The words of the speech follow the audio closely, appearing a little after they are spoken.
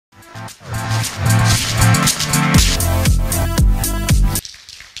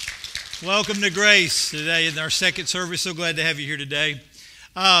Welcome to Grace today in our second service. So glad to have you here today.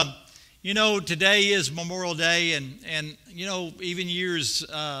 Today is Memorial Day, and even years,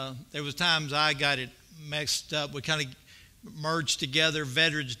 there was times I got it mixed up. We kind of merged together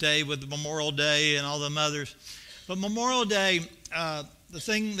Veterans Day with Memorial Day and all them others. But Memorial Day, the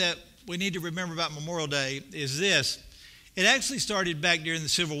thing that we need to remember about Memorial Day is this. It actually started back during the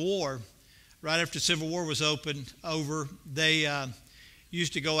Civil War. Right after the Civil War was over, they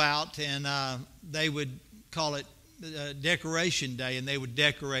used to go out and they would call it Decoration Day, and they would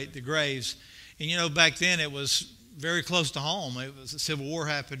decorate the graves. And back then it was very close to home. It was the Civil War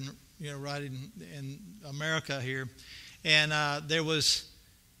happened, right in America here, and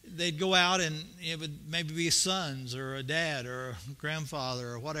they'd go out and it would maybe be sons or a dad or a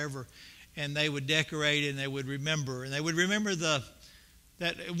grandfather or whatever, and they would decorate and they would remember,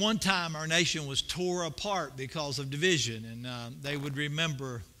 that at one time our nation was tore apart because of division, and they would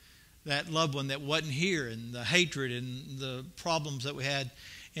remember that loved one that wasn't here and the hatred and the problems that we had,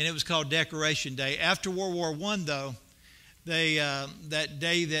 and it was called Decoration Day. After World War I, though, that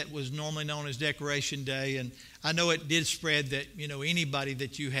day that was normally known as Decoration Day, and I know it did spread that anybody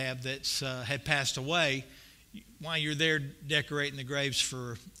that you have that's had passed away, while you're there decorating the graves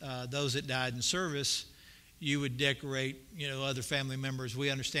for those that died in service, you would decorate, other family members. We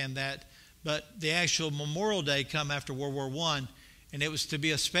understand that. But the actual Memorial Day come after World War I, and it was to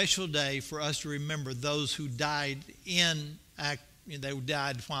be a special day for us to remember those who died they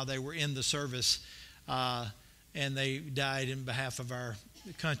died while they were in the service, and they died in behalf of our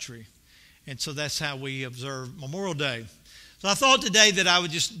country. And so that's how we observe Memorial Day. So I thought today that I would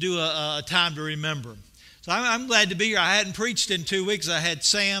just do a time to remember. So I'm glad to be here. I hadn't preached in 2 weeks. I had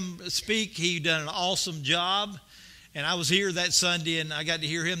Sam speak. He done an awesome job. And I was here that Sunday, and I got to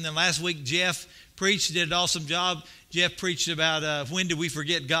hear him. Then last week, Jeff preached, did an awesome job. Jeff preached about when did we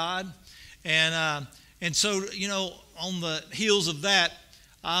forget God. And so, on the heels of that,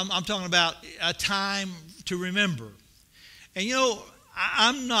 I'm talking about a time to remember. And,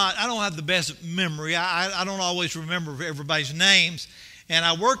 I don't have the best memory. I don't always remember everybody's names. And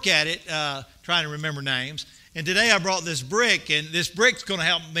I work at it trying to remember names. And today I brought this brick, and this brick's going to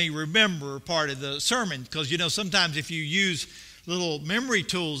help me remember part of the sermon. Because, sometimes if you use little memory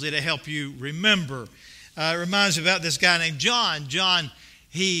tools, it'll help you remember. It reminds me about this guy named John. John,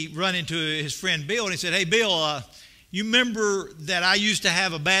 he run into his friend Bill, and he said, "Hey, Bill, you remember that I used to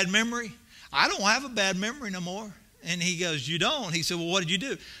have a bad memory? I don't have a bad memory no more." And he goes, "You don't?" He said, "Well, what did you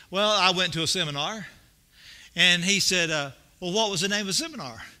do?" "Well, I went to a seminar." And he said, "Well, what was the name of the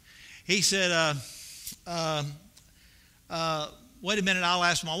seminar?" He said, "Wait a minute, I'll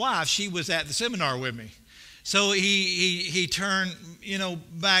ask my wife. She was at the seminar with me." So he turned,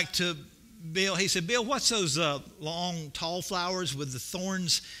 back to Bill. He said, "Bill, what's those long, tall flowers with the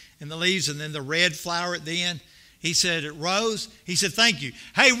thorns and the leaves and then the red flower at the end?" He said, "Rose." He said, "Thank you.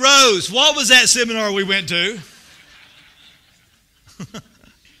 Hey, Rose, what was that seminar we went to?"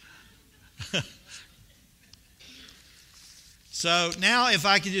 So now if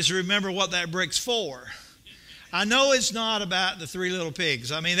I could just remember what that brick's for. I know it's not about the three little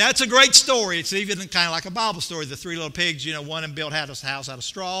pigs. I mean, that's a great story. It's even kind of like a Bible story. The three little pigs, one of them built his house out of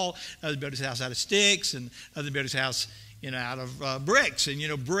straw, another built his house out of sticks, and another built his house, out of bricks.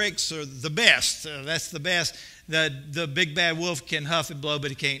 And, bricks are the best. That's the best. The big bad wolf can huff and blow, but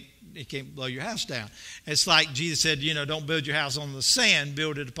he can't blow your house down. It's like Jesus said, don't build your house on the sand,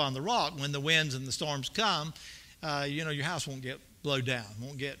 build it upon the rock. When the winds and the storms come, your house won't get blown down,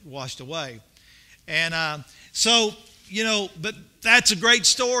 won't get washed away. And but that's a great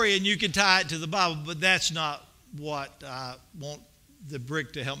story, and you can tie it to the Bible, but that's not what I want the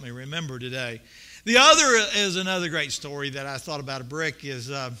brick to help me remember today. The other is another great story that I thought about a brick is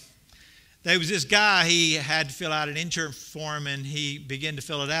there was this guy, he had to fill out an insurance form, and he began to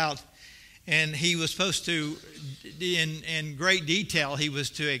fill it out, and he was supposed to, in great detail, he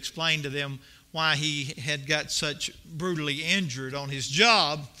was to explain to them why he had got such brutally injured on his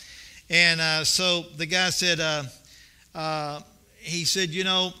job. And so the guy said, he said,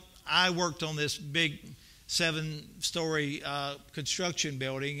 I worked on this big 7-story construction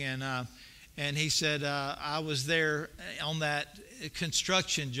building, and he said, I was there on that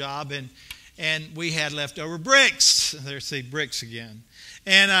construction job, and we had leftover bricks. There's the bricks again.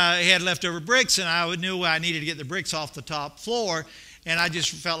 And he had leftover bricks, and I knew I needed to get the bricks off the top floor. And I just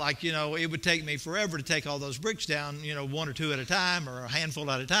felt like, it would take me forever to take all those bricks down, one or two at a time or a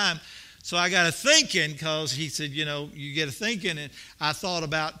handful at a time. So I got to thinking, because he said, you get to thinking, and I thought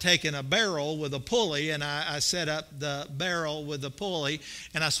about taking a barrel with a pulley, and I set up the barrel with the pulley,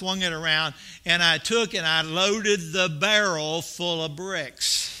 and I swung it around, and I took and I loaded the barrel full of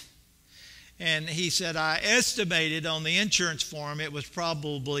bricks. And he said, I estimated on the insurance form it was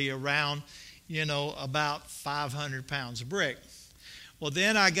probably around, about 500 pounds of brick. Well,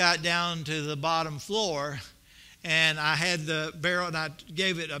 then I got down to the bottom floor, and I had the barrel, and I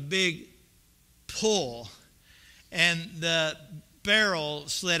gave it a big pull, and the barrel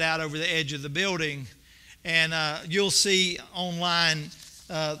slid out over the edge of the building. And you'll see on line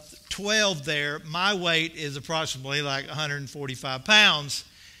 12 there, my weight is approximately like 145 pounds,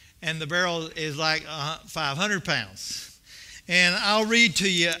 and the barrel is like 500 pounds. And I'll read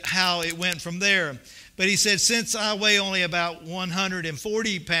to you how it went from there. But he said, since I weigh only about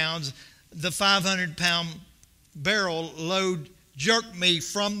 140 pounds, the 500-pound barrel load jerked me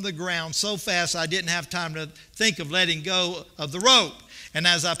from the ground so fast I didn't have time to think of letting go of the rope. And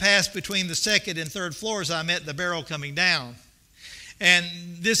as I passed between the second and third floors, I met the barrel coming down. And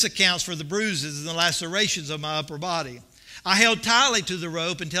this accounts for the bruises and the lacerations of my upper body. I held tightly to the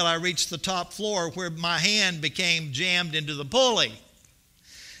rope until I reached the top floor, where my hand became jammed into the pulley.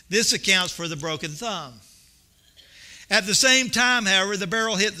 This accounts for the broken thumb. At the same time, however, the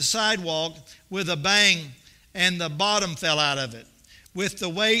barrel hit the sidewalk with a bang, and the bottom fell out of it. With the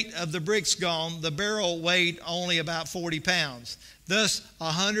weight of the bricks gone, the barrel weighed only about 40 pounds. Thus, a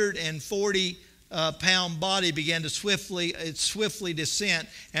 140-pound body began to swiftly descend,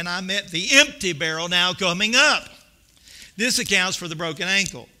 and I met the empty barrel now coming up. This accounts for the broken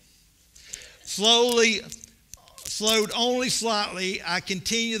ankle. Slowed only slightly, I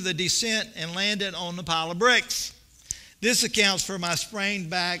continued the descent and landed on the pile of bricks. This accounts for my sprained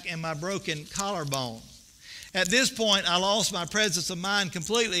back and my broken collarbone. At this point, I lost my presence of mind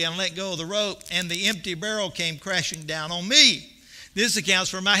completely and let go of the rope, and the empty barrel came crashing down on me. This accounts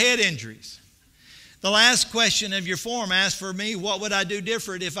for my head injuries. The last question of your form asked for me, what would I do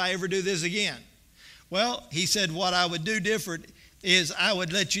different if I ever do this again? Well, he said what I would do different is I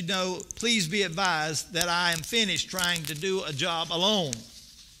would let you know, please be advised that I am finished trying to do a job alone.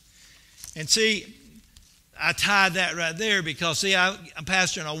 And see, I tied that right there because, see, I'm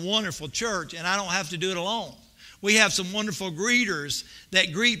pastoring a wonderful church, and I don't have to do it alone. We have some wonderful greeters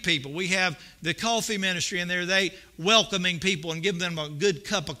that greet people. We have the coffee ministry in there. They welcoming people and giving them a good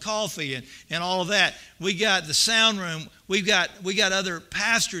cup of coffee and all of that. We got the sound room. We got other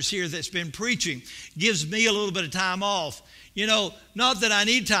pastors here that's been preaching. Gives me a little bit of time off. Not that I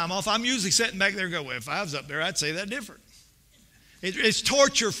need time off. I'm usually sitting back there and go, well, if I was up there, I'd say that different. It's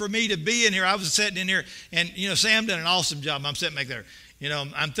torture for me to be in here. I was sitting in here, and, Sam done an awesome job. I'm sitting back there.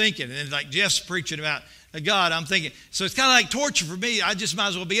 I'm thinking, and like Jeff's preaching about God, I'm thinking. So it's kind of like torture for me. I just might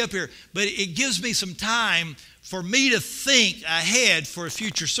as well be up here. But it gives me some time for me to think ahead for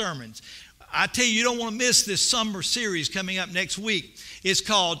future sermons. I tell you, you don't want to miss this summer series coming up next week. It's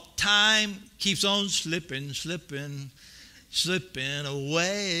called Time Keeps On Slipping, Slipping, Slipping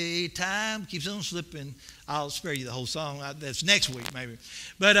Away. Time keeps on slipping. I'll spare you the whole song. That's next week maybe.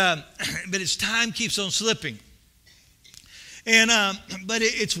 But it's Time Keeps On Slipping. And but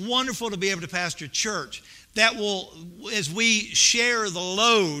it's wonderful to be able to pastor church that will, as we share the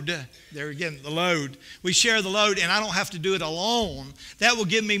load, there again, the load, we share the load, and I don't have to do it alone. That will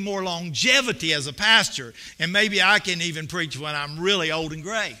give me more longevity as a pastor, and maybe I can even preach when I'm really old and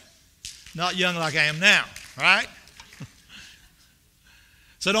gray, not young like I am now, right?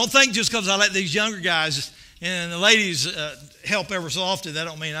 So don't think just because I let these younger guys and the ladies help ever so often, that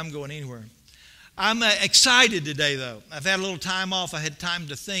don't mean I'm going anywhere. I'm excited today, though. I've had a little time off. I had time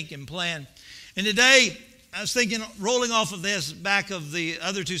to think and plan. And today, I was thinking, rolling off of this, back of the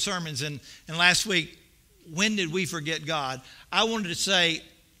other two sermons and last week, when did we forget God? I wanted to say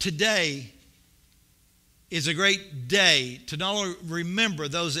today is a great day to not only remember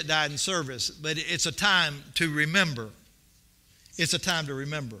those that died in service, but it's a time to remember. It's a time to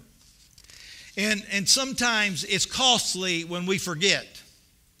remember. And sometimes it's costly when we forget.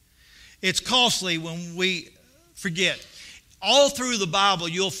 It's costly when we forget. All through the Bible,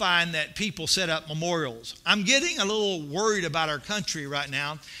 you'll find that people set up memorials. I'm getting a little worried about our country right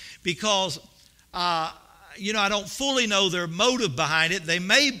now because, I don't fully know their motive behind it. They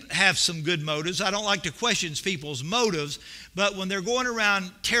may have some good motives. I don't like to question people's motives. But when they're going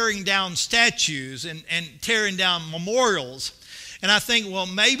around tearing down statues and tearing down memorials, and I think, well,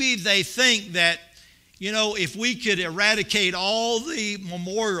 maybe they think that, if we could eradicate all the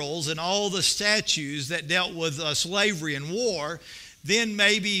memorials and all the statues that dealt with slavery and war, then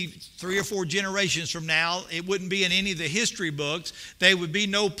maybe 3 or 4 generations from now, it wouldn't be in any of the history books. There would be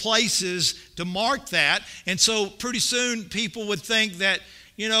no places to mark that. And so pretty soon people would think that,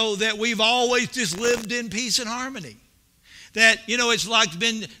 that we've always just lived in peace and harmony. That, it's like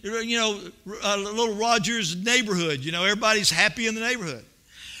been, a little Rogers neighborhood. Everybody's happy in the neighborhood.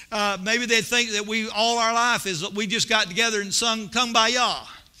 Maybe they think that all our life is we just got together and sung Kumbaya.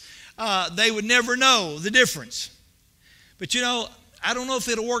 They would never know the difference. But I don't know if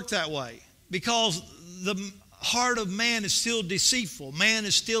it'll work that way, because the heart of man is still deceitful. Man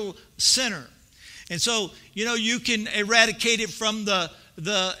is still a sinner. And so, you can eradicate it from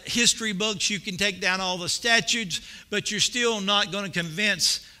the history books. You can take down all the statutes, but you're still not going to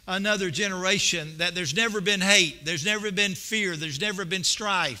convince another generation that there's never been hate, there's never been fear, there's never been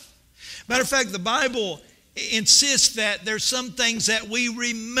strife. Matter of fact, the Bible insists that there's some things that we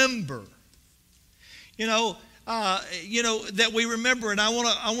remember. That we remember, and I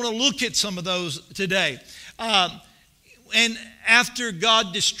want to look at some of those today. And after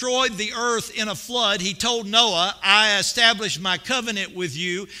God destroyed the earth in a flood, he told Noah, I establish my covenant with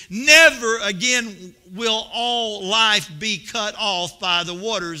you. Never again will all life be cut off by the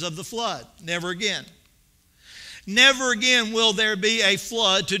waters of the flood. Never again. Never again will there be a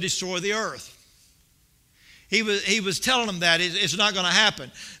flood to destroy the earth. He was telling them that it's not going to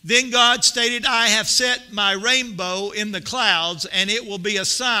happen. Then God stated, I have set my rainbow in the clouds, and it will be a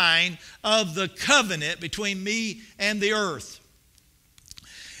sign of the covenant between me and the earth.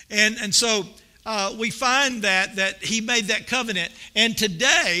 And so we find that he made that covenant. And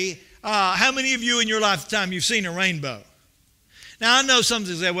today, how many of you in your lifetime you've seen a rainbow? Now, I know some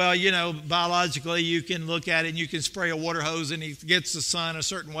say, well, biologically you can look at it and you can spray a water hose and it gets the sun a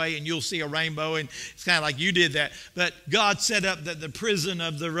certain way and you'll see a rainbow, and it's kind of like you did that. But God set up that the prison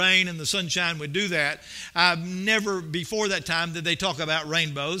of the rain and the sunshine would do that. Never before that time did they talk about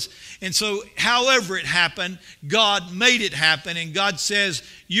rainbows. And so however it happened, God made it happen, and God says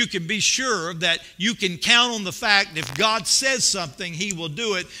you can be sure that you can count on the fact if God says something, he will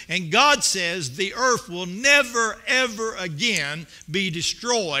do it. And God says the earth will never, ever again be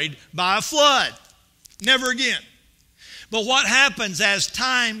destroyed by a flood. Never again. But what happens as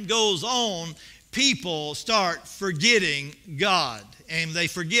time goes on, people start forgetting God, and they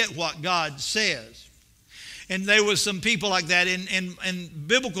forget what God says. And there was some people like that in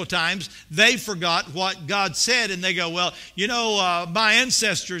biblical times. They forgot what God said, and they go, well, my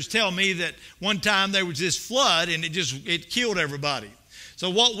ancestors tell me that one time there was this flood and it killed everybody. So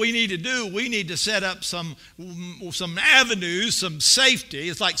what we need to do, we need to set up some avenues, some safety.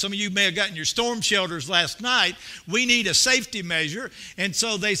 It's like some of you may have gotten your storm shelters last night. We need a safety measure. And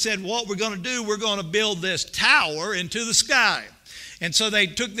so they said, what we're going to do, we're going to build this tower into the sky. And so they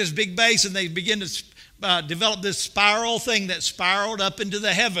took this big base and they began to developed this spiral thing that spiraled up into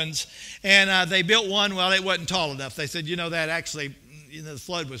the heavens, and they built one. Well, it wasn't tall enough. They said, that actually, the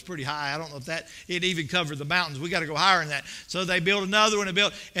flood was pretty high. I don't know if it even covered the mountains. We got to go higher than that. So they built another one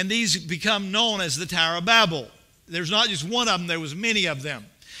and these become known as the Tower of Babel. There's not just one of them, there was many of them.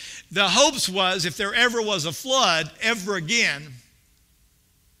 The hopes was if there ever was a flood ever again,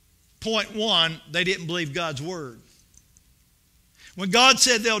 point one, they didn't believe God's word. When God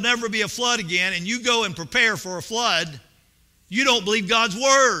said there'll never be a flood again, and you go and prepare for a flood, you don't believe God's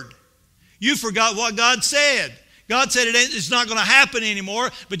word. You forgot what God said. God said it's not going to happen anymore,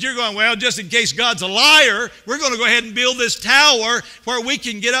 but you're going, well, just in case God's a liar, we're going to go ahead and build this tower where we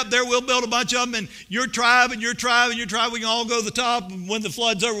can get up there. We'll build a bunch of them, and your tribe and your tribe and your tribe, we can all go to the top, and when the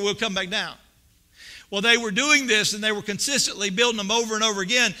flood's over, we'll come back down. Well, they were doing this, and they were consistently building them over and over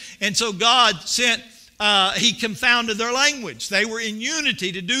again, and so God sent he confounded their language. They were in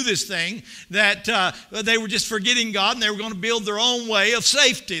unity to do this thing that they were just forgetting God, and they were going to build their own way of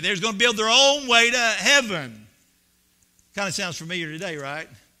safety. They were going to build their own way to heaven. Kind of sounds familiar today, right?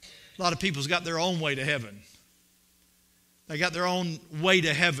 A lot of people's got their own way to heaven. They got their own way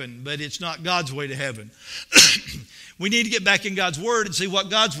to heaven, but it's not God's way to heaven. We need to get back in God's word and see what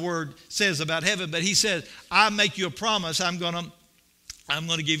God's word says about heaven. But he says, I make you a promise. I'm going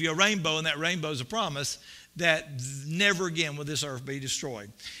to give you a rainbow, and that rainbow is a promise that never again will this earth be destroyed.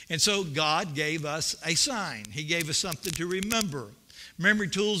 And so God gave us a sign. He gave us something to remember. Memory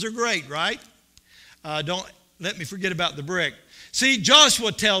tools are great, right? Don't let me forget about the brick. See,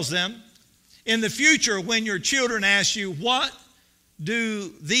 Joshua tells them, in the future when your children ask you, what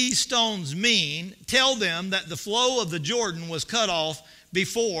do these stones mean? Tell them that the flow of the Jordan was cut off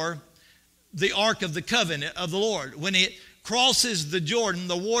before the Ark of the Covenant of the Lord. When it crosses the Jordan,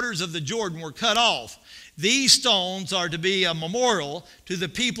 the waters of the Jordan were cut off. These stones are to be a memorial to the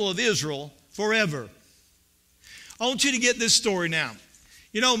people of Israel forever. I want you to get this story now.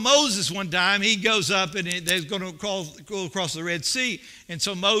 You know, Moses one time, he goes up and they're going to go across the Red Sea. And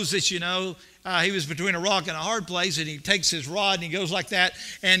so Moses, you know, he was between a rock and a hard place, and he takes his rod and he goes like that.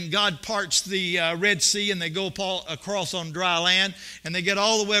 And God parts the Red Sea, and they go across on dry land. And they get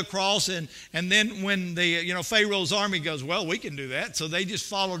all the way across. And then when Pharaoh's army goes, well, we can do that. So they just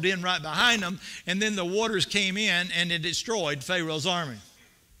followed in right behind them. And then the waters came in and it destroyed Pharaoh's army.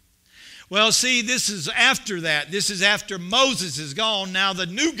 Well, see, this is after that. This is after Moses is gone. Now the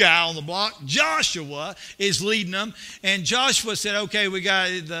new guy on the block, Joshua, is leading them. And Joshua said, okay,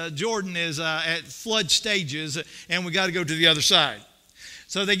 the Jordan is at flood stages, and we got to go to the other side.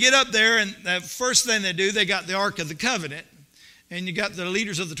 So they get up there, and the first thing they do, they got the Ark of the Covenant. And you got the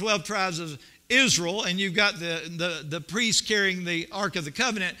leaders of the 12 tribes of Israel, and you've got the priests carrying the Ark of the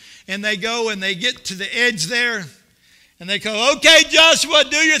Covenant. And they go and they get to the edge there. And they go, okay, Joshua,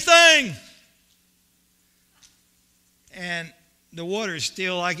 do your thing. And the water is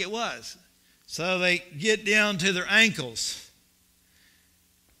still like it was. So they get down to their ankles.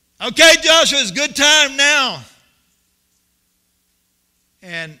 Okay, Joshua, it's good time now.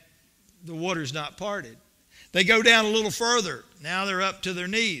 And the water's not parted. They go down a little further. Now they're up to their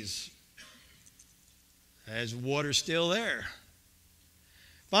knees. There's water still there.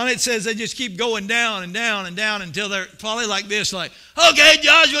 Finally, it says they just keep going down and down and down until they're probably like this, like, okay,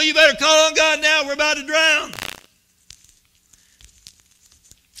 Joshua, you better call on God now. We're about to drown.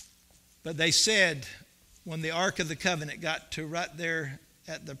 But they said when the Ark of the Covenant got to right there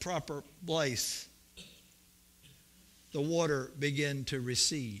at the proper place, the water began to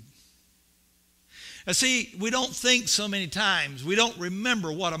recede. Now see, we don't think so many times, we don't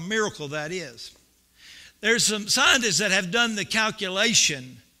remember what a miracle that is. There's some scientists that have done the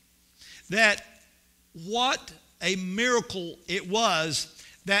calculation that what a miracle it was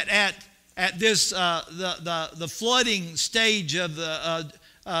that at this the flooding stage of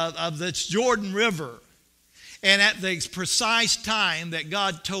the Jordan River, and at the precise time that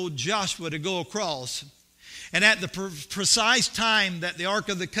God told Joshua to go across, and at the precise time that the Ark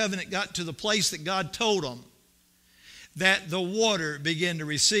of the Covenant got to the place that God told them, that the water began to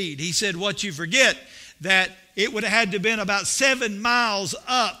recede. He said, what you forget, that it would have had to have been about 7 miles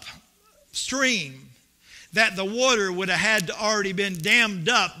upstream, that the water would have had to already been dammed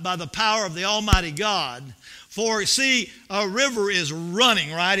up by the power of the Almighty God. For, see, a river is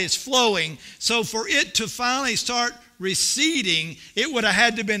running, right? It's flowing. So for it to finally start receding, it would have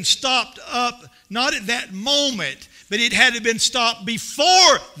had to have been stopped up, not at that moment, but it had to have been stopped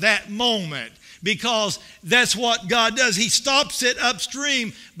before that moment. Because that's what God does. He stops it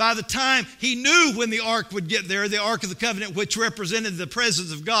upstream by the time he knew when the ark would get there, the Ark of the Covenant, which represented the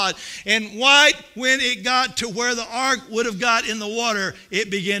presence of God. And right when it got to where the ark would have got in the water,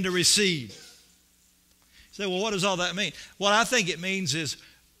 it began to recede. You say, well, what does all that mean? What I think it means is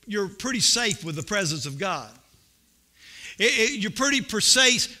you're pretty safe with the presence of God. You're pretty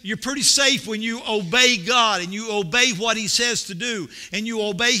safe when you obey God and you obey what He says to do and you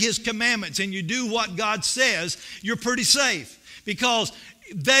obey His commandments and you do what God says. You're pretty safe because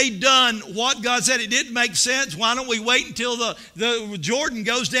they done what God said. It didn't make sense. Why don't we wait until the Jordan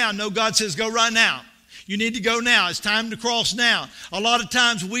goes down? No, God says go right now. You need to go now. It's time to cross now. A lot of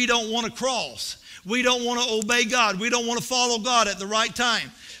times we don't want to cross. We don't want to obey God. We don't want to follow God at the right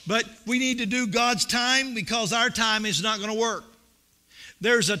time. But we need to do God's time because our time is not going to work.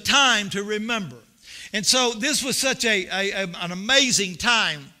 There's a time to remember. And so this was such an amazing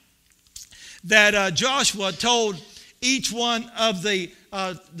time that Joshua told each one of the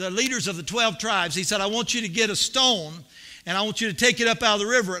leaders of the 12 tribes, he said, I want you to get a stone and I want you to take it up out of the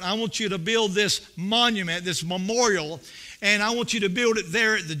river and I want you to build this monument, this memorial, and I want you to build it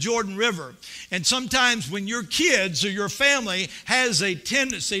there at the Jordan River. And sometimes when your kids or your family has a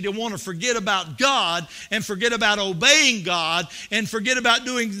tendency to want to forget about God and forget about obeying God and forget about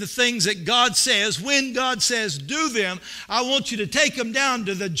doing the things that God says, when God says do them, I want you to take them down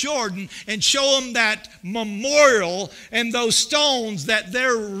to the Jordan and show them that memorial and those stones that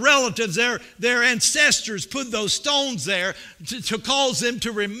their relatives, their ancestors put those stones there to cause them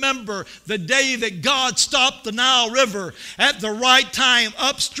to remember the day that God stopped the Nile River at the right time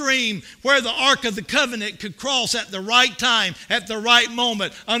upstream where the Ark of the Covenant could cross at the right time, at the right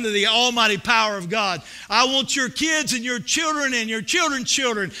moment under the almighty power of God. I want your kids and your children and your children's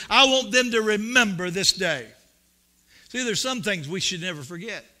children, I want them to remember this day. See, there's some things we should never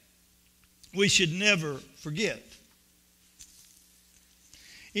forget. We should never forget.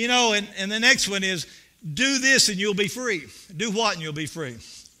 You know, and the next one is, do this and you'll be free. Do what and you'll be free?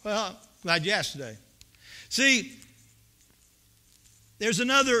 Well, glad you asked today. See, there's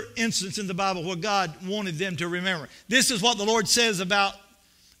another instance in the Bible where God wanted them to remember. This is what the Lord says about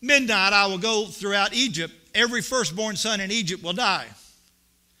midnight I will go throughout Egypt. Every firstborn son in Egypt will die.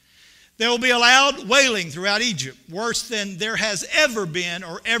 There will be a loud wailing throughout Egypt, worse than there has ever been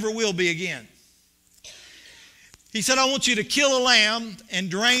or ever will be again. He said, I want you to kill a lamb and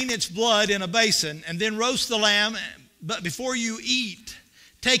drain its blood in a basin and then roast the lamb. But before you eat,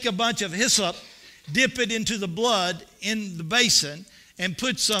 take a bunch of hyssop, dip it into the blood in the basin, and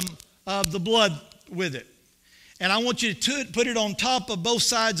put some of the blood with it. And I want you to put it on top of both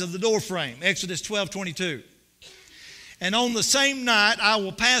sides of the door frame. Exodus 12:22. And on the same night I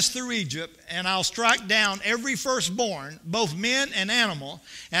will pass through Egypt, and I'll strike down every firstborn, both men and animal,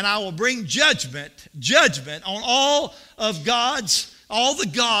 and I will bring judgment on all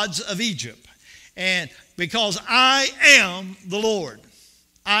the gods of Egypt. And because I am the Lord.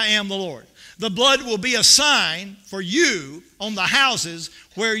 I am the Lord. The blood will be a sign for you on the houses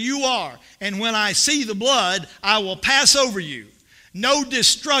where you are. And when I see the blood, I will pass over you. No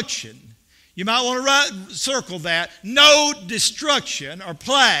destruction. You might want to circle that. No destruction or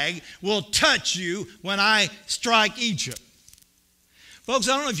plague will touch you when I strike Egypt. Folks,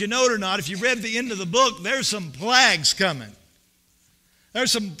 I don't know if you know it or not. If you read the end of the book, there's some plagues coming.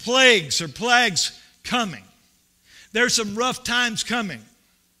 There's some plagues coming. There's some rough times coming.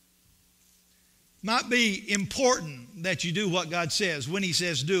 Might be important that you do what God says when He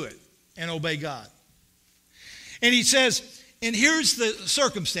says do it and obey God. And He says, and here's the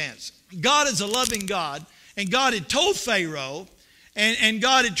circumstance. God is a loving God, and God had told Pharaoh, and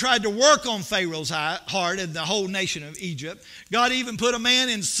God had tried to work on Pharaoh's heart and the whole nation of Egypt. God even put a man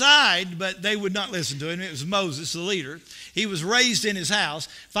inside, but they would not listen to him. It was Moses, the leader. He was raised in his house.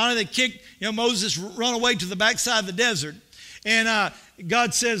 Finally, they kicked Moses, run away to the backside of the desert. And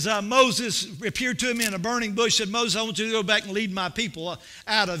God says, Moses appeared to him in a burning bush, said, Moses, I want you to go back and lead my people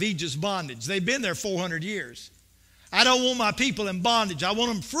out of Egypt's bondage. They've been there 400 years. I don't want my people in bondage. I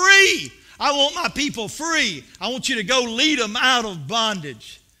want them free. I want my people free. I want you to go lead them out of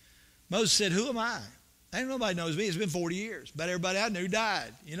bondage. Moses said, who am I? Ain't nobody knows me. It's been 40 years. About everybody I knew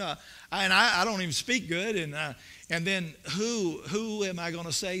died. I don't even speak good. And then who am I going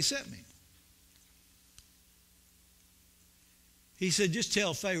to say sent me? He said, just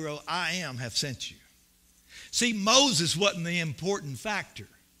tell Pharaoh, I am have sent you. See, Moses wasn't the important factor.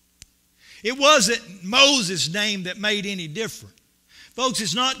 It wasn't Moses' name that made any difference. Folks,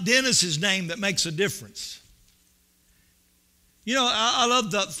 it's not Dennis's name that makes a difference. I love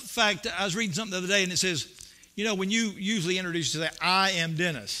the fact, I was reading something the other day and it says, when you usually introduce yourself, I am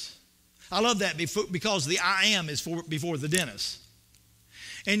Dennis. I love that because the I am is before the Dennis.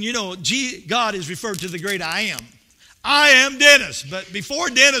 And God is referred to the great I am. I am Dennis, but before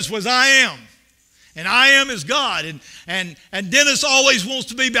Dennis was I am. And I am is God. And Dennis always wants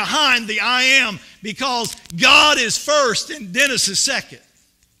to be behind the I am because God is first and Dennis is second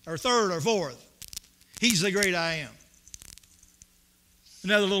or third or fourth. He's the great I am.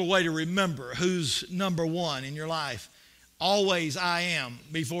 Another little way to remember who's number one in your life. Always I am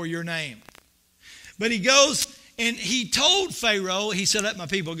before your name. But he goes and he told Pharaoh, he said, let my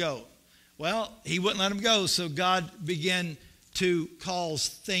people go. Well, he wouldn't let them go, so God began to cause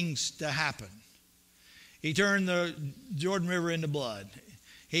things to happen. He turned the Jordan River into blood.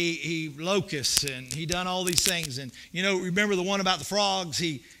 He locusts, and he done all these things. And remember the one about the frogs?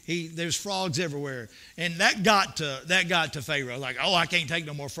 There's frogs everywhere, and that got to Pharaoh. Like, I can't take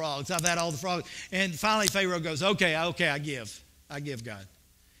no more frogs. I've had all the frogs. And finally, Pharaoh goes, okay, I give God.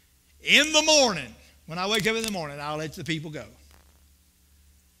 In the morning, when I wake up in the morning, I'll let the people go.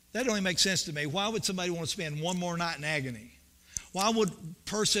 That only makes sense to me. Why would somebody want to spend one more night in agony? Why would a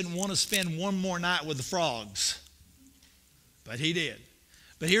person want to spend one more night with the frogs? But he did.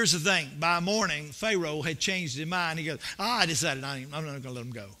 But here's the thing. By morning, Pharaoh had changed his mind. He goes, I decided I'm not going to let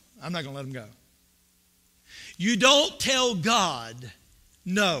him go. I'm not going to let him go. You don't tell God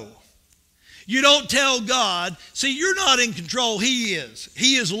no. You don't tell God, see, you're not in control. He is.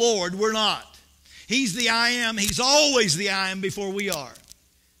 He is Lord. We're not. He's the I am. He's always the I am before we are.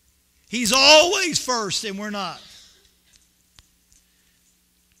 He's always first and we're not.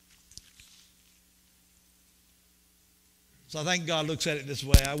 So I think God looks at it this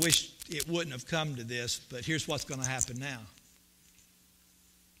way. I wish it wouldn't have come to this, but here's what's going to happen now.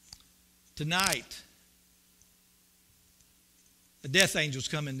 Tonight, the death angels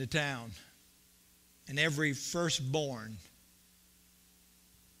come into town, and every firstborn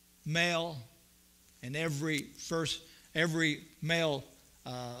male and every male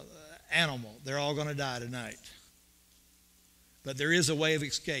animal, they're all going to die tonight. But there is a way of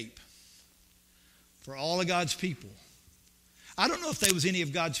escape for all of God's people. I don't know if there was any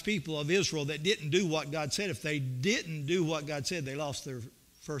of God's people of Israel that didn't do what God said. If they didn't do what God said, they lost their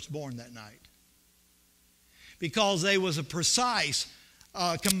firstborn that night. Because there was a precise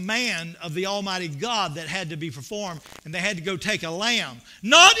command of the Almighty God that had to be performed, and they had to go take a lamb.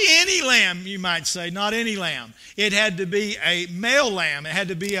 Not any lamb, you might say, not any lamb. It had to be a male lamb. It had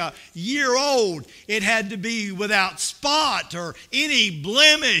to be a year old. It had to be without spot or any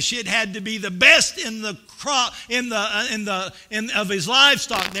blemish. It had to be the best in the crop of his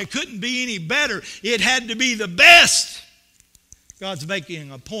livestock. There couldn't be any better. It had to be the best. God's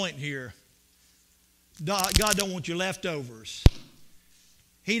making a point here. God don't want your leftovers.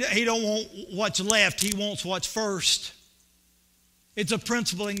 He don't want what's left. He wants what's first. It's a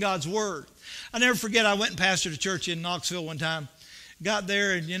principle in God's Word. I never forget, I went and pastored a church in Knoxville one time. Got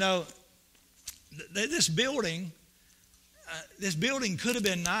there, and this building could have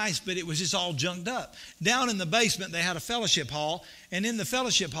been nice, but it was just all junked up. Down in the basement, they had a fellowship hall, and in the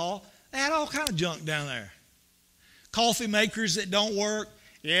fellowship hall, they had all kind of junk down there. Coffee makers that don't work.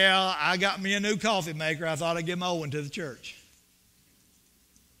 Yeah, I got me a new coffee maker. I thought I'd give my old one to the church.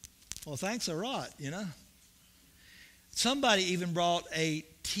 Well, thanks a lot, Somebody even brought a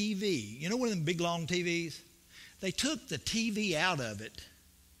TV. You know one of them big, long TVs? They took the TV out of it.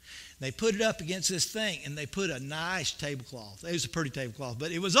 They put it up against this thing, and they put a nice tablecloth. It was a pretty tablecloth,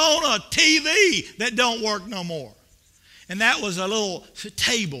 but it was on a TV that don't work no more. And that was a little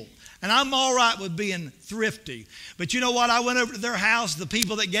table. And I'm all right with being thrifty. But you know what? I went over to their house, the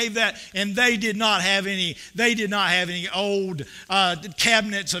people that gave that, and they did not have any old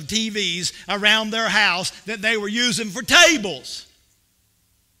cabinets of TVs around their house that they were using for tables.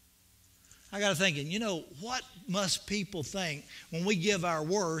 I got to thinking, what must people think when we give our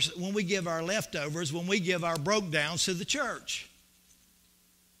worst, when we give our leftovers, when we give our broke downs to the church?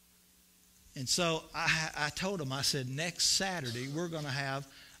 And so I told them, I said, next Saturday we're going to have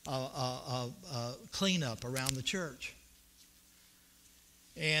a cleanup around the church.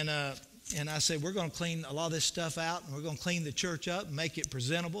 And I said, we're going to clean a lot of this stuff out, and we're going to clean the church up and make it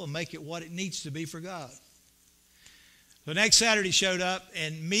presentable and make it what it needs to be for God. So next Saturday showed up,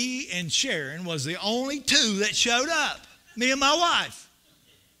 and me and Sharon was the only two that showed up, me and my wife.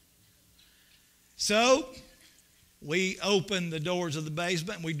 So we opened the doors of the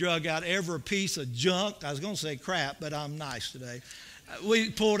basement, and we drug out every piece of junk. I was going to say crap, but I'm nice today. We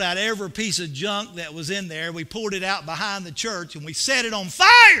pulled out every piece of junk that was in there. We pulled it out behind the church, and we set it on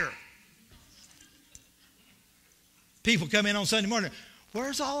fire. People come in on Sunday morning,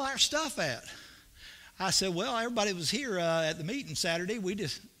 where's all our stuff at? I said, well, everybody was here at the meeting Saturday. We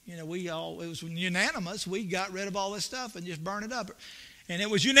just, it was unanimous. We got rid of all this stuff and just burned it up. And it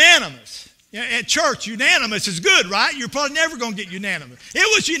was unanimous. At church, unanimous is good, right? You're probably never going to get unanimous.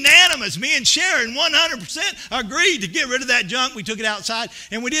 It was unanimous. Me and Sharon 100% agreed to get rid of that junk. We took it outside,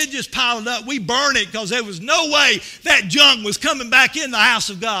 and we didn't just pile it up. We burned it because there was no way that junk was coming back in the house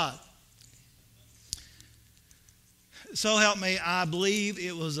of God. So help me, I believe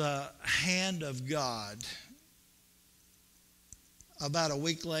it was a hand of God. About a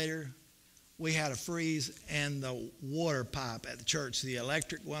week later, we had a freeze, and the water pipe at the church, the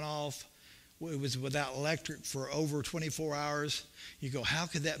electric went off. It was without electric for over 24 hours. You go, how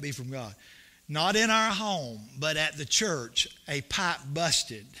could that be from God? Not in our home, but at the church, a pipe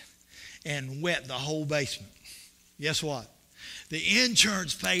busted and wet the whole basement. Guess what? The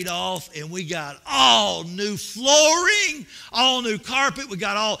insurance paid off, and we got all new flooring, all new carpet. We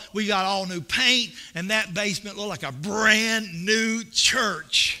got all new paint, and that basement looked like a brand new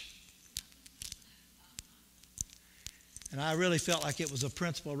church. And I really felt like it was a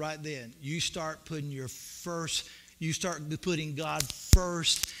principle right then. You start putting God first,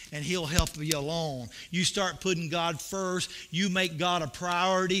 and He'll help you along. You start putting God first. You make God a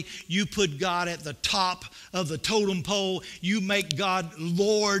priority. You put God at the top of the totem pole. You make God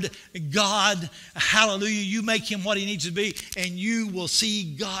Lord, God. Hallelujah. You make Him what He needs to be, and you will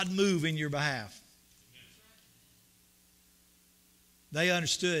see God move in your behalf. They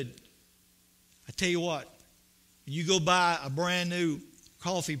understood. I tell you what. You go buy a brand new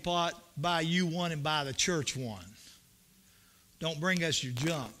coffee pot, buy you one and buy the church one. Don't bring us your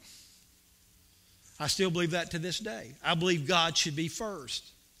junk. I still believe that to this day. I believe God should be first.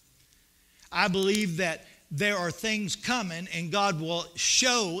 I believe that there are things coming, and God will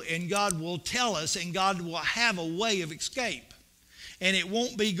show, and God will tell us, and God will have a way of escape. And it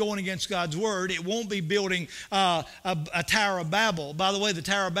won't be going against God's word. It won't be building a Tower of Babel. By the way, the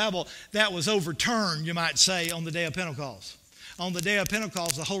Tower of Babel, that was overturned, you might say, on the day of Pentecost. On the day of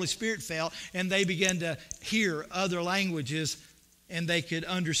Pentecost, the Holy Spirit fell, and they began to hear other languages, and they could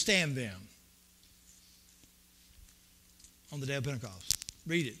understand them. On the day of Pentecost.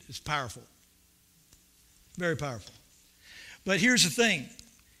 Read it. It's powerful. Very powerful. But here's the thing.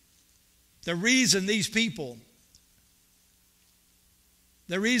 The reason these people,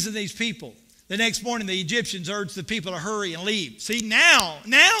 the next morning the Egyptians urged the people to hurry and leave. See, now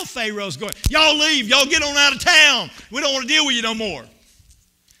Pharaoh's going, y'all leave, y'all get on out of town. We don't want to deal with you no more.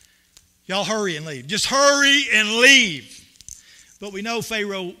 Y'all hurry and leave. Just hurry and leave. But we know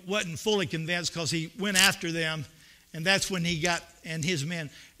Pharaoh wasn't fully convinced because he went after them, and that's when and his men,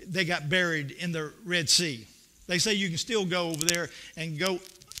 they got buried in the Red Sea. They say you can still go over there and go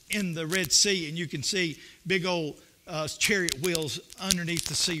in the Red Sea, and you can see big old chariot wheels underneath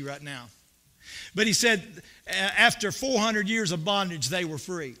the sea right now. But he said after 400 years of bondage, they were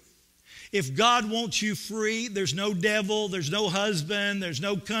free. If God wants you free, there's no devil, there's no husband, there's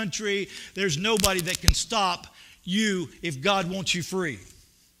no country, there's nobody that can stop you if God wants you free.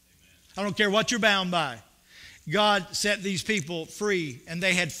 I don't care what you're bound by. God set these people free, and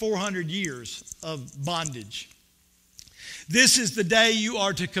they had 400 years of bondage. This is the day you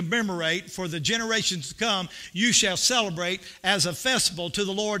are to commemorate. For the generations to come, you shall celebrate as a festival to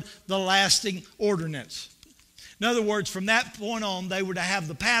the Lord the lasting ordinance. In other words, from that point on, they were to have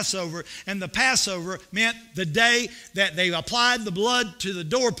the Passover, and the Passover meant the day that they applied the blood to the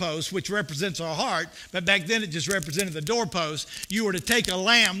doorpost, which represents our heart, but back then it just represented the doorpost. You were to take a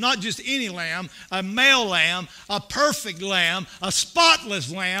lamb, not just any lamb, a male lamb, a perfect lamb, a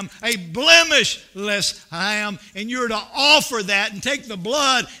spotless lamb, a blemishless lamb, and you were to offer that and take the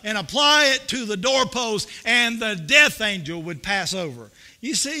blood and apply it to the doorpost, and the death angel would pass over.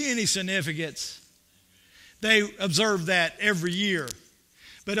 You see any significance? They observed that every year.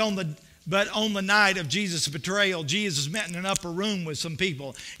 But on the night of Jesus' betrayal, Jesus met in an upper room with some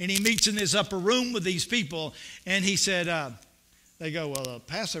people. And he meets in this upper room with these people. And he said, they go, well, the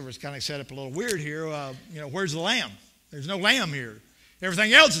Passover is kind of set up a little weird here. Where's the lamb? There's no lamb here.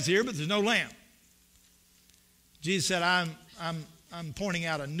 Everything else is here, but there's no lamb. Jesus said, I'm pointing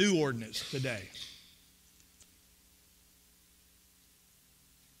out a new ordinance today.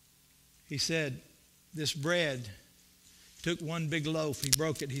 He said, this bread, took one big loaf, he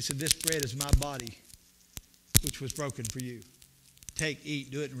broke it. He said, this bread is my body, which was broken for you. Take,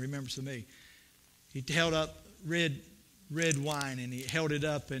 eat, do it in remembrance of me. He held up red wine, and he held it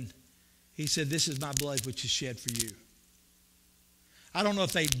up, and he said, this is my blood, which is shed for you. I don't know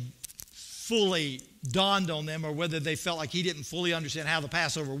if they fully dawned on them or whether they felt like he didn't fully understand how the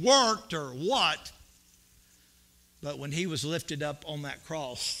Passover worked or what. But when he was lifted up on that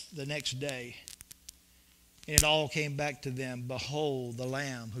cross the next day, and it all came back to them, behold the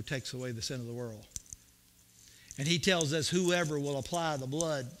Lamb who takes away the sin of the world. And he tells us, whoever will apply the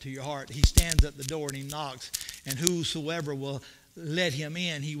blood to your heart, he stands at the door and he knocks, and whosoever will let him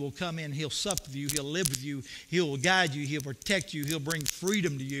in, he will come in, he'll sup with you, he'll live with you, he'll guide you, he'll protect you, he'll bring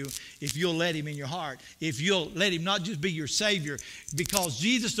freedom to you if you'll let him in your heart. If you'll let him not just be your Savior, because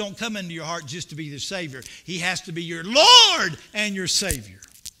Jesus don't come into your heart just to be the Savior. He has to be your Lord and your Savior.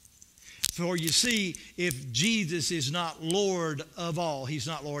 For you see, if Jesus is not Lord of all, he's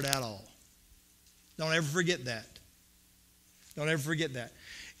not Lord at all. Don't ever forget that. Don't ever forget that.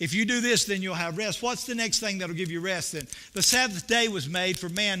 If you do this, then you'll have rest. What's the next thing that'll give you rest then? The Sabbath day was made for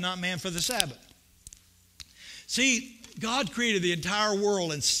man, not man for the Sabbath. See, God created the entire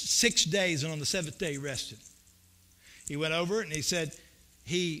world in 6 days, and on the seventh day he rested. He went over it and he said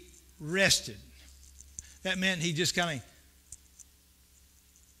he rested. That meant he just kind of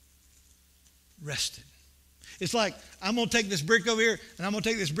rested. It's like, I'm going to take this brick over here, and I'm going to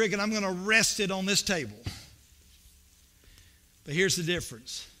take this brick, and I'm going to rest it on this table. But here's the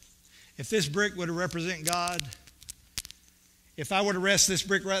difference. If this brick were to represent God, if I were to rest this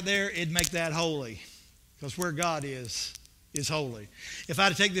brick right there, it'd make that holy. Because where God is holy. If I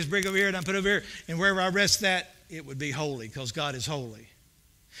had to take this brick over here and I put it over here, and wherever I rest that, it would be holy, because God is holy.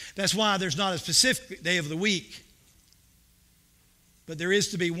 That's why there's not a specific day of the week, but there is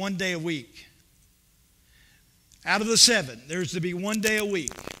to be one day a week. Out of the 7, there's to be one day a week.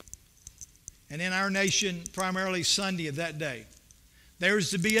 And in our nation, primarily Sunday of that day.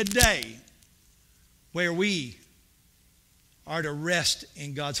 There's to be a day where we are to rest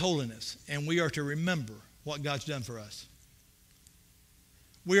in God's holiness. And we are to remember what God's done for us.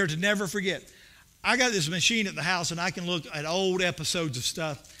 We are to never forget. I got this machine at the house, and I can look at old episodes of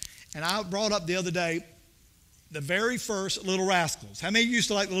stuff. And I brought up the other day the very first Little Rascals. How many of you used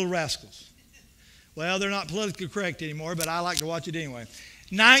to like the Little Rascals? Well, they're not politically correct anymore, but I like to watch it anyway.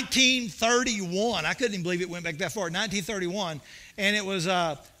 1931. I couldn't even believe it went back that far. 1931. And it was,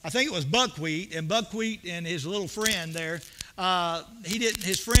 I think it was Buckwheat. And Buckwheat and his little friend there,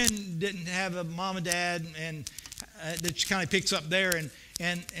 his friend didn't have a mom and dad, and that kind of picks up there.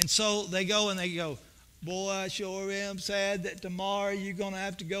 And so they go and they go, boy, I sure am sad that tomorrow you're going to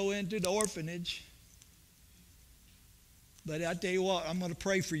have to go into the orphanage. But I tell you what, I'm going to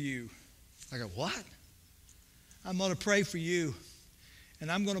pray for you. I go, what? I'm going to pray for you.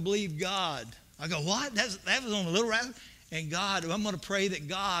 And I'm going to believe God. I go, what? That was on the Little Rascal? And God, I'm going to pray that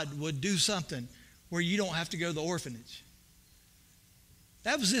God would do something where you don't have to go to the orphanage.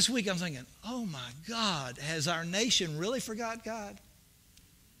 That was this week. I'm thinking, oh my God, has our nation really forgot God?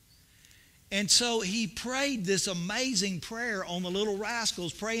 And so he prayed this amazing prayer on the Little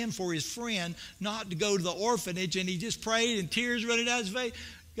Rascals, praying for his friend not to go to the orphanage. And he just prayed and tears running down his face.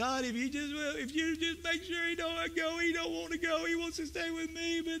 God, if you just make sure he don't go, he don't want to go. He wants to stay with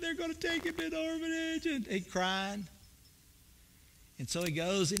me, but they're going to take him to the orphanage. And he's crying. And so he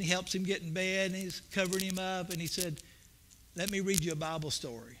goes and he helps him get in bed and he's covering him up. And he said, let me read you a Bible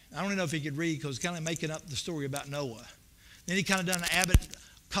story. I don't even know if he could read because he's kind of making up the story about Noah. Then he kind of done an Abbott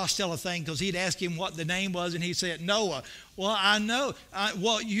Costello thing because he'd ask him what the name was and he said Noah. Well, I know.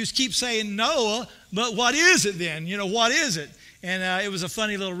 Well, you keep saying Noah, but what is it then? You know, what is it? And it was a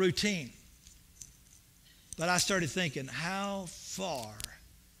funny little routine. But I started thinking, how far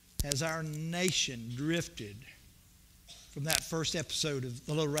has our nation drifted from that first episode of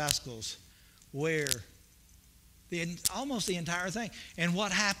The Little Rascals where almost the entire thing. And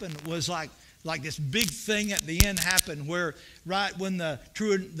what happened was like this big thing at the end happened where right when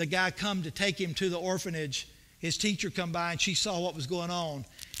the guy come to take him to the orphanage, his teacher come by and she saw what was going on.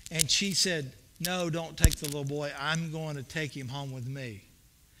 And she said, no, don't take the little boy. I'm going to take him home with me.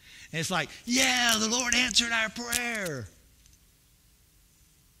 And it's like, yeah, the Lord answered our prayer.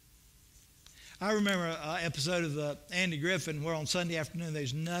 I remember an episode of Andy Griffin where on Sunday afternoon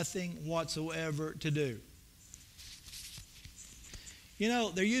there's nothing whatsoever to do. You know,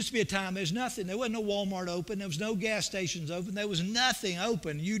 there used to be a time there wasn't no Walmart open. There was no gas stations open. There was nothing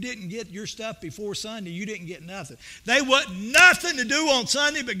open. You didn't get your stuff before Sunday. You didn't get nothing. There wasn't nothing to do on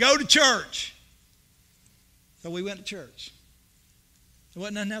Sunday but go to church. So we went to church. There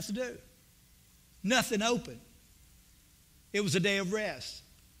wasn't nothing else to do. Nothing open. It was a day of rest.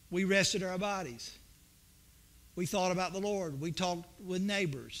 We rested our bodies. We thought about the Lord. We talked with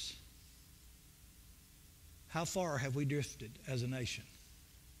neighbors. How far have we drifted as a nation?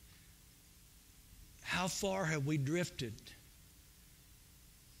 How far have we drifted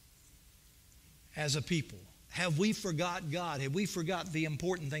as a people? Have we forgot God? Have we forgot the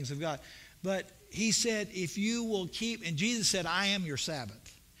important things of God? But he said, if you will keep, and Jesus said, I am your Sabbath.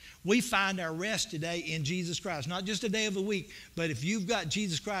 We find our rest today in Jesus Christ. Not just a day of the week, but if you've got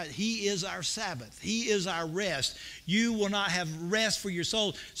Jesus Christ, he is our Sabbath. He is our rest. You will not have rest for your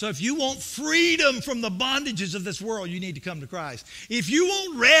soul. So if you want freedom from the bondages of this world, you need to come to Christ. If you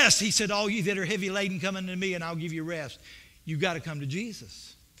want rest, he said, all you that are heavy laden, come unto me and I'll give you rest. You've got to come to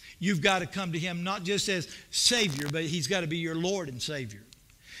Jesus. You've got to come to him not just as Savior, but he's got to be your Lord and Savior.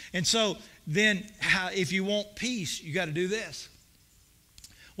 And so then if you want peace, you got to do this.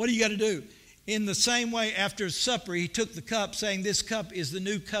 What do you got to do? In the same way, after supper, he took the cup, saying, this cup is the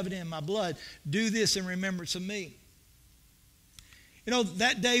new covenant in my blood. Do this in remembrance of me. You know,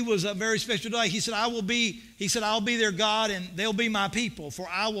 that day was a very special day. He said, I'll be their God, and they'll be my people, for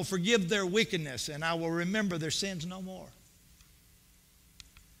I will forgive their wickedness, and I will remember their sins no more.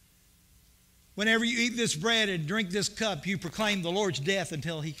 Whenever you eat this bread and drink this cup, you proclaim the Lord's death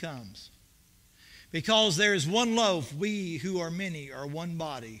until he comes. Because there is one loaf, we who are many are one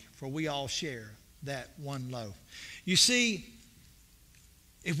body, for we all share that one loaf. You see,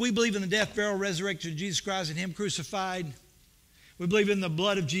 if we believe in the death, burial, resurrection of Jesus Christ and him crucified, we believe in the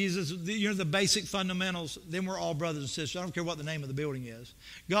blood of Jesus, the basic fundamentals, then we're all brothers and sisters. I don't care what the name of the building is.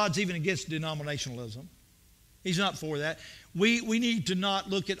 God's even against denominationalism. He's not for that. We need to not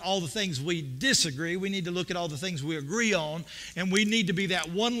look at all the things we disagree. We need to look at all the things we agree on. And we need to be that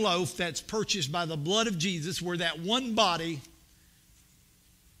one loaf that's purchased by the blood of Jesus. We're that one body.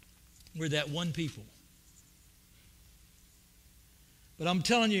 We're that one people. But I'm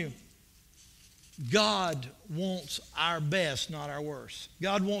telling you, God wants our best, not our worst.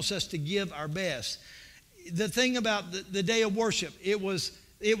 God wants us to give our best. The thing about the day of worship, it was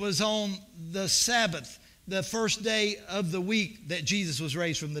on the Sabbath, the first day of the week that Jesus was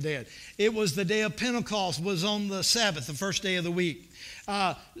raised from the dead. It was the day of Pentecost was on the Sabbath, the first day of the week.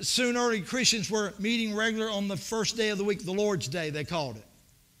 Soon early Christians were meeting regular on the first day of the week, the Lord's Day they called it.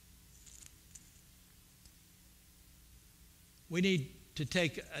 We need to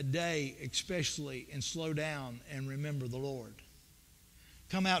take a day especially and slow down and remember the Lord.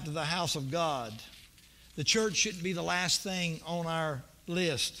 Come out to the house of God. The church shouldn't be the last thing on our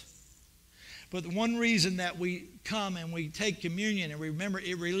list. But the one reason that we come and we take communion and remember,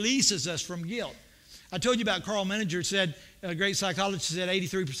 it releases us from guilt. I told you about Carl Menninger said, a great psychologist said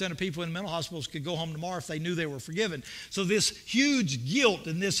 83% of people in mental hospitals could go home tomorrow if they knew they were forgiven. So this huge guilt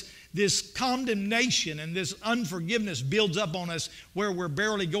and this condemnation and this unforgiveness builds up on us where we're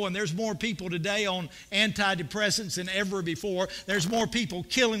barely going. There's more people today on antidepressants than ever before. There's more people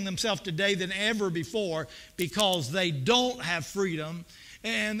killing themselves today than ever before because they don't have freedom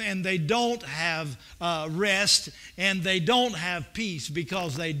and they don't have rest and they don't have peace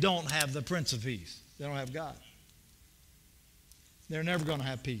because they don't have the Prince of Peace. They don't have God. They're never going to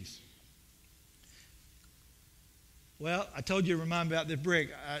have peace. Well, I told you to remind me about this brick.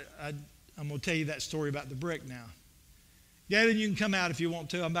 I'm going to tell you that story about the brick now. Gavin, you can come out if you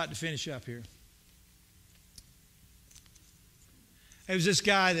want to. I'm about to finish up here. There was this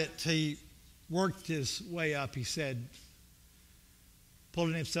guy that he worked his way up, he said,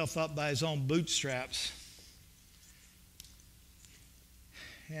 pulling himself up by his own bootstraps.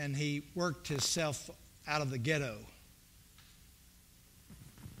 And he worked himself out of the ghetto.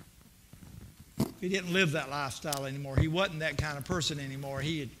 He didn't live that lifestyle anymore. He wasn't that kind of person anymore.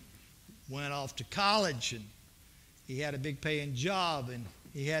 He had went off to college and he had a big paying job and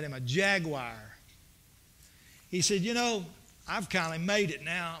he had him a Jaguar. He said, you know, I've kind of made it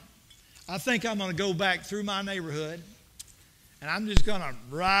now. I think I'm going to go back through my neighborhood and I'm just going to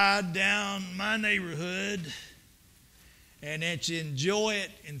ride down my neighborhood and enjoy it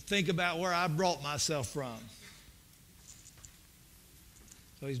and think about where I brought myself from.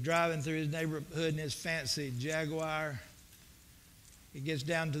 So he's driving through his neighborhood in his fancy Jaguar. He gets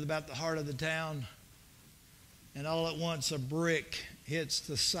down to about the heart of the town, and all at once a brick hits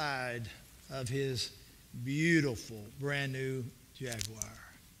the side of his beautiful, brand new Jaguar.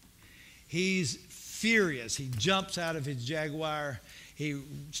 He's furious. He jumps out of his Jaguar. He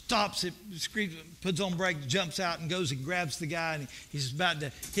stops it, screams, puts on brakes, jumps out and goes and grabs the guy and he's about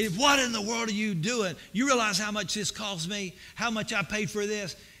to hit him. What in the world are you doing? You realize how much this cost me? How much I paid for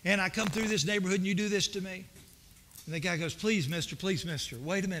this? And I come through this neighborhood and you do this to me? And the guy goes, please, mister,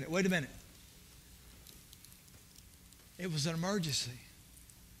 wait a minute. It was an emergency.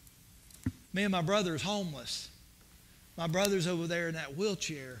 Me and my brother is homeless. My brother's over there in that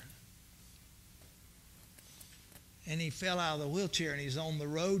wheelchair. And he fell out of the wheelchair and he's on the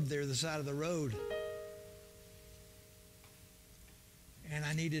road there, the side of the road. And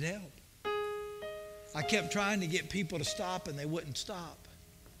I needed help. I kept trying to get people to stop and they wouldn't stop.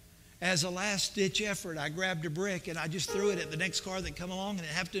 As a last-ditch effort, I grabbed a brick and I just threw it at the next car that come along and it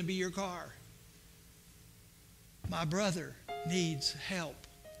happened to be your car. My brother needs help.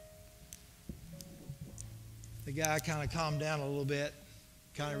 The guy kind of calmed down a little bit,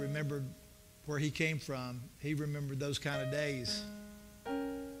 kind of remembered where he came from. He remembered those kind of days.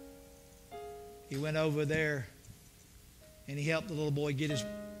 He went over there and he helped the little boy get his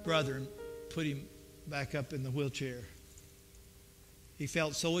brother and put him back up in the wheelchair. He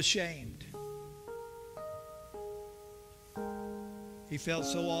felt so ashamed. He felt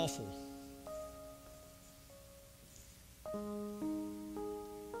so awful.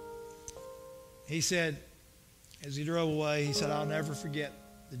 He said, as he drove away, he said, I'll never forget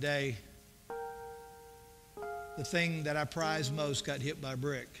the day the thing that I prized most got hit by a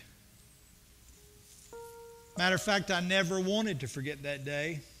brick. Matter of fact, I never wanted to forget that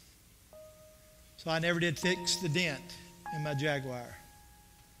day. So I never did fix the dent in my Jaguar.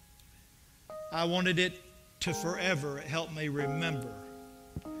 I wanted it to forever help me remember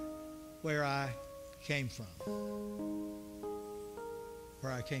where I came from.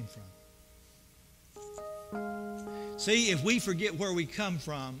 Where I came from. See, if we forget where we come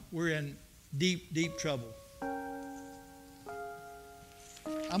from, we're in deep, deep trouble.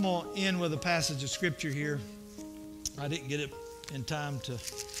 I'm going to end with a passage of Scripture here. I didn't get it in time to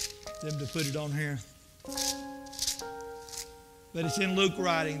them to put it on here. But it's in Luke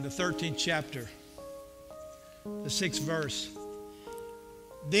writing, the 13th chapter, the 6th verse.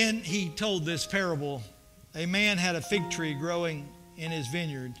 Then he told this parable. A man had a fig tree growing in his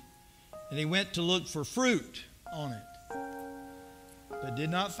vineyard, and he went to look for fruit on it, but did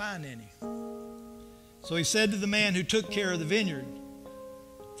not find any. So he said to the man who took care of the vineyard,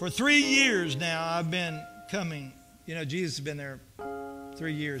 for 3 years now I've been coming. You know, Jesus has been there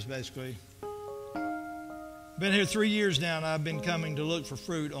 3 years basically. Been here 3 years now and I've been coming to look for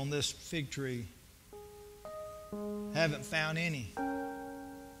fruit on this fig tree. Haven't found any.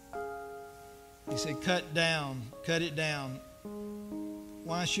 He said, cut it down.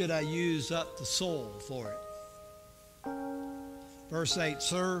 Why should I use up the soil for it? Verse 8,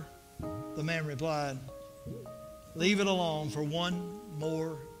 sir, the man replied, leave it alone for 1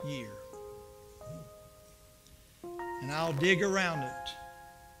 more year, and I'll dig around it.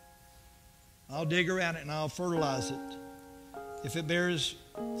 I'll dig around it and I'll fertilize it. If it bears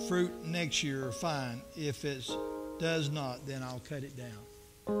fruit next year, fine. If it does not, then I'll cut it down.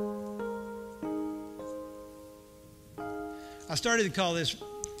 I started to call this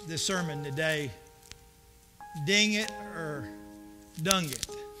sermon today, Ding It or Dung It.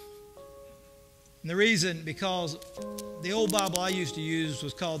 And the reason, because the old Bible I used to use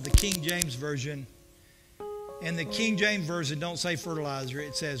was called the King James Version. And the King James Version don't say fertilizer,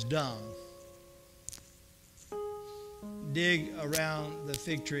 it says dung. Dig around the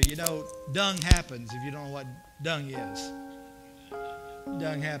fig tree. You know, dung happens if you don't know what dung is.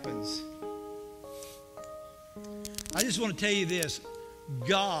 Dung happens. I just want to tell you this.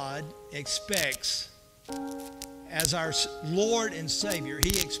 God expects, as our Lord and Savior, He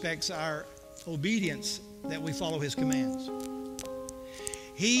expects our obedience, that we follow His commands.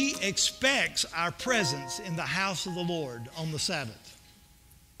 He expects our presence in the house of the Lord on the Sabbath.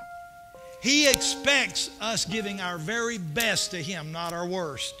 He expects us giving our very best to Him, not our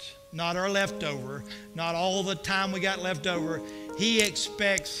worst, not our leftover, not all the time we got left over. He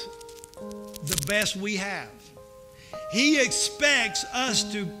expects the best we have. He expects us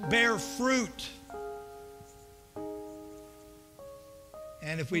to bear fruit.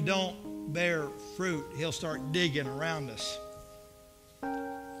 And if we don't bear fruit, He'll start digging around us.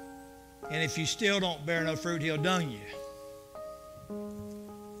 And if you still don't bear no fruit, He'll dung you.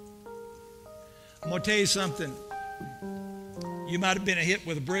 I'm going to tell you something. You might have been hit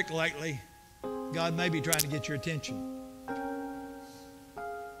with a brick lately. God may be trying to get your attention.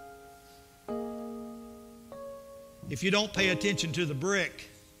 If you don't pay attention to the brick,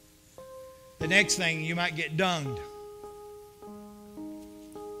 the next thing you might get dunged.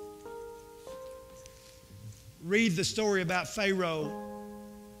 Read the story about Pharaoh.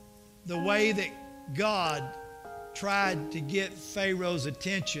 The way that God tried to get Pharaoh's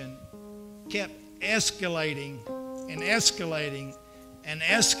attention kept escalating and escalating and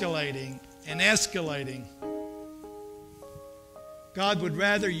escalating and escalating. God would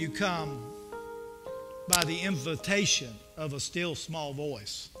rather you come by the invitation of a still small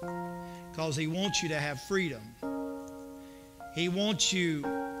voice, because He wants you to have freedom. He wants you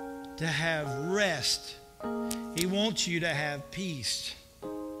to have rest. He wants you to have peace.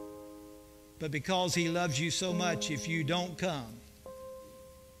 But because He loves you so much, if you don't come,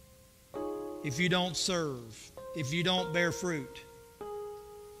 if you don't serve, if you don't bear fruit,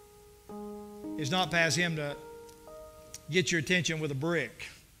 it's not past Him to get your attention with a brick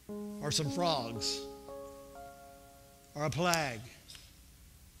or some frogs or a plague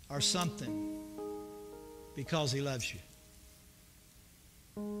or something, because He loves you.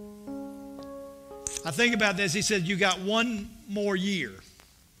 I think about this. He said, you got one more year.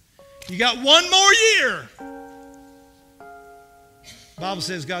 You got one more year. The Bible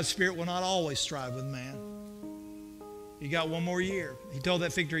says God's Spirit will not always strive with man. You got one more year. He told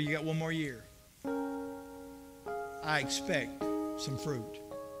that fig tree, you got one more year. I expect some fruit.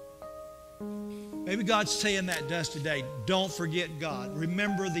 Maybe God's saying that to us today. Don't forget God.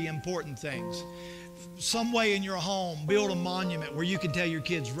 Remember the important things. Some way in your home, build a monument where you can tell your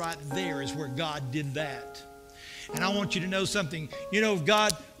kids right there is where God did that. And I want you to know something. You know,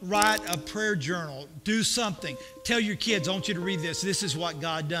 God, write a prayer journal. Do something. Tell your kids, I want you to read this. This is what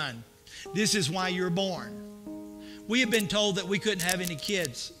God done. This is why you're born. We have been told that we couldn't have any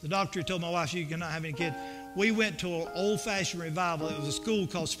kids. The doctor told my wife she cannot have any kids. We went to an old-fashioned revival. It was a school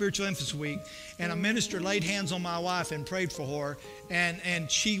called Spiritual Emphasis Week, and a minister laid hands on my wife and prayed for her,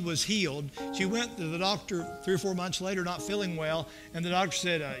 and she was healed. She went to the doctor 3 or 4 months later not feeling well, and the doctor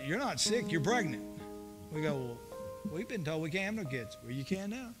said, you're not sick, you're pregnant. We go, well, we've been told we can't have no kids. Well, you can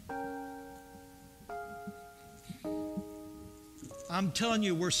now. I'm telling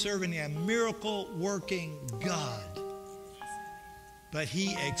you, we're serving a miracle-working God. But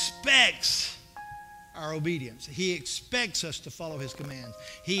He expects our obedience. He expects us to follow His commands.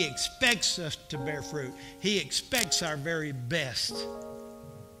 He expects us to bear fruit. He expects our very best.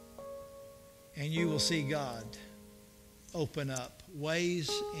 And you will see God open up ways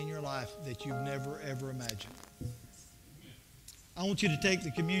in your life that you've never, ever imagined. I want you to take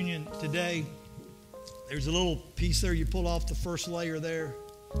the communion today. There's a little piece there. You pull off the first layer there.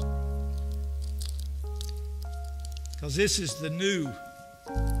 Because this is the new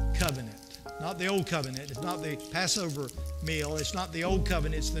covenant. Not the old covenant. It's not the Passover meal. It's not the old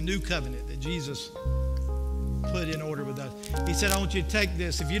covenant. It's the new covenant that Jesus put in order with us. He said, I want you to take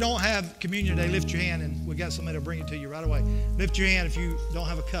this. If you don't have communion today, lift your hand, and we got somebody to bring it to you right away. Lift your hand if you don't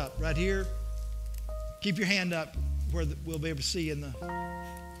have a cup. Right here. Keep your hand up where we'll be able to see in the...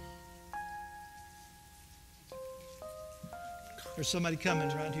 There's somebody coming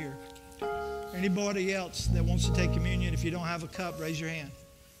right here. Anybody else that wants to take communion, if you don't have a cup, raise your hand.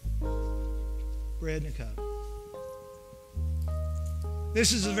 Bread and a cup.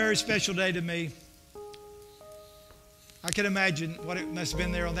 This is a very special day to me. I can imagine what it must have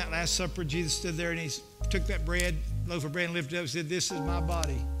been there on that Last Supper. Jesus stood there and he took that bread, loaf of bread, and lifted it up and said, "This is my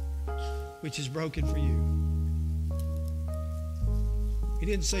body, which is broken for you." He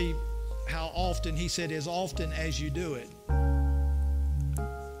didn't say how often. He said, "As often as you do it,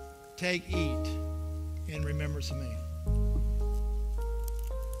 take, eat in remembrance of me."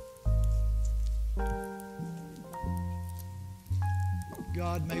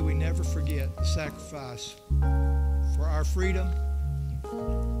 God, may we never forget the sacrifice for our freedom,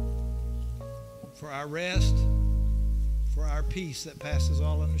 for our rest, for our peace that passes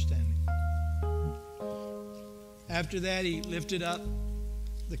all understanding. After that, he lifted up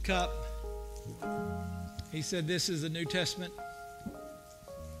the cup. He said, "This is the New Testament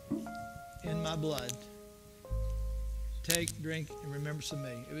in my blood. Take, drink, and remembrance of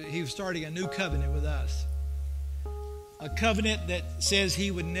me." He was starting a new covenant with us. A covenant that says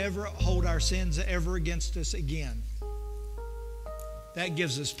he would never hold our sins ever against us again. That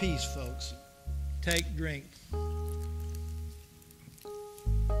gives us peace, folks. Take, drink.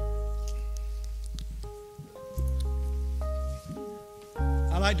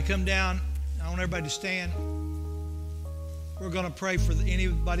 I'd like to come down. I want everybody to stand. We're going to pray for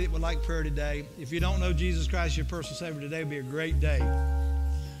anybody that would like prayer today. If you don't know Jesus Christ, your personal Savior, today would be a great day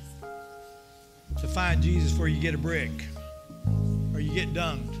to find Jesus before you get a brick or you get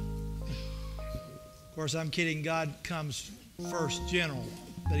dunked. Of course, I'm kidding. God comes first, general,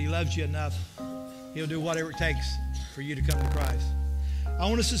 but he loves you enough. He'll do whatever it takes for you to come to Christ. I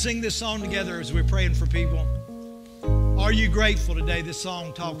want us to sing this song together as we're praying for people. Are you grateful today? This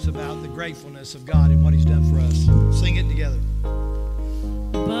song talks about the gratefulness of God and what he's done for us. Sing it together.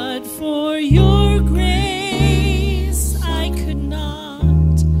 But for your grace, I could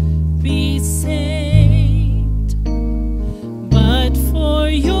not be saved. But for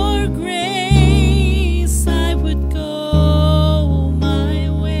your grace, I would go my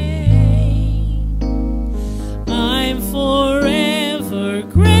way. I'm forever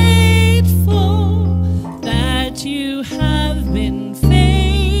grateful that you have been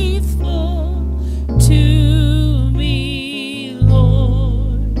faithful to me,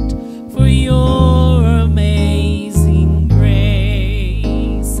 Lord, for your